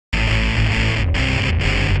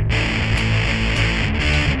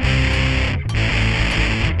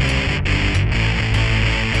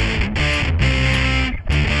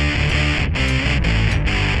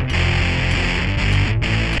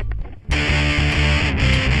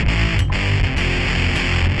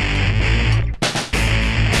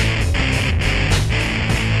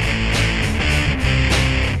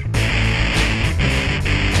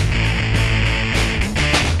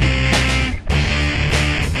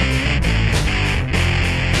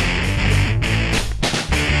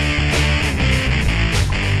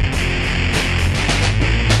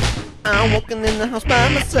I'm walking in the house by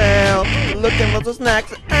myself, looking for the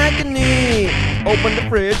snacks that I can eat. Open the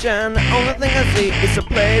fridge and the only thing I see is a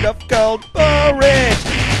plate of cold porridge.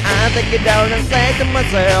 I take it down and say to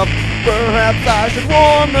myself, perhaps I should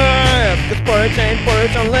warm it, 'cause porridge ain't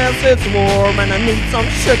porridge unless it's warm. And I need some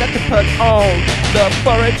sugar to put on the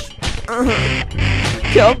porridge.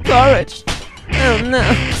 Cold porridge. Oh no,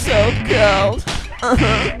 so cold.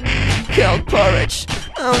 Cold porridge.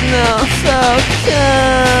 Oh no, so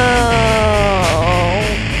cold.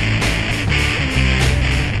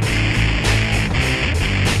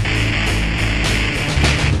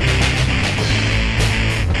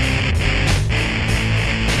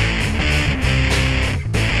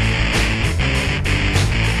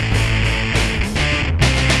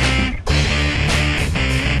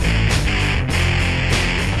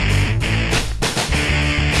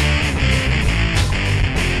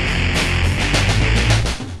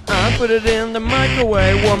 Put it in the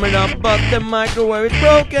microwave, warm it up, but the microwave is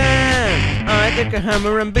broken. I take a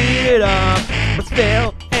hammer and beat it up, but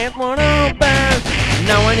still ain't one open.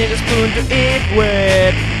 Now I need a spoon to eat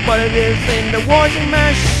with, but it is in the washing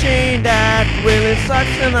machine. That really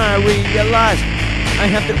sucks, and I realize I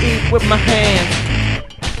have to eat with my hands.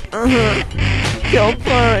 Cold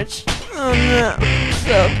porridge. Oh no,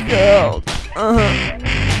 so cold.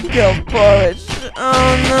 Cold porridge.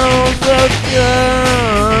 Oh no, so cold.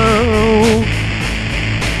 Cold porridge.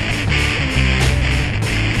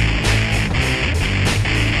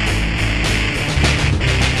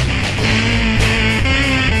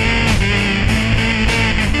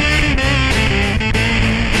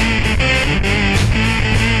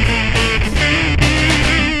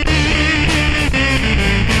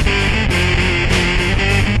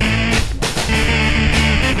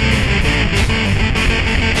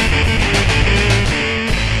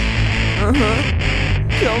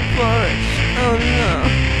 Oh no,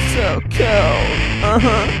 so cold.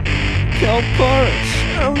 Cold porridge.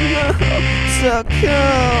 Oh no, so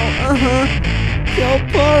cold. Cold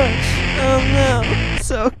porridge. Oh no,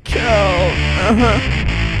 so cold.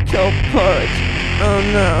 Cold porridge. Oh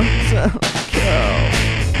no, so cold.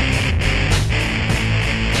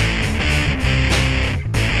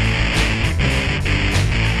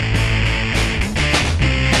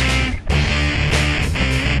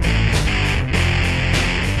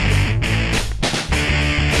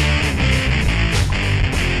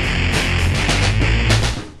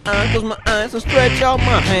 I close my eyes and stretch out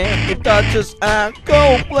my hand. It touches a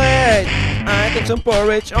cold plate. I take some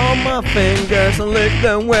porridge on my fingers and lick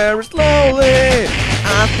them very slowly.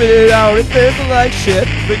 I spit it out, it tastes like shit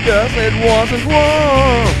because it wasn't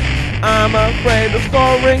warm. I'm afraid of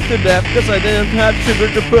starving to death 'cause I didn't have sugar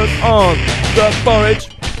to put on the porridge.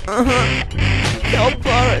 Cold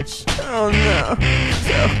porridge. Oh no,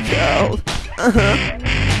 so cold.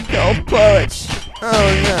 Cold porridge. Oh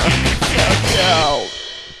no, so cold.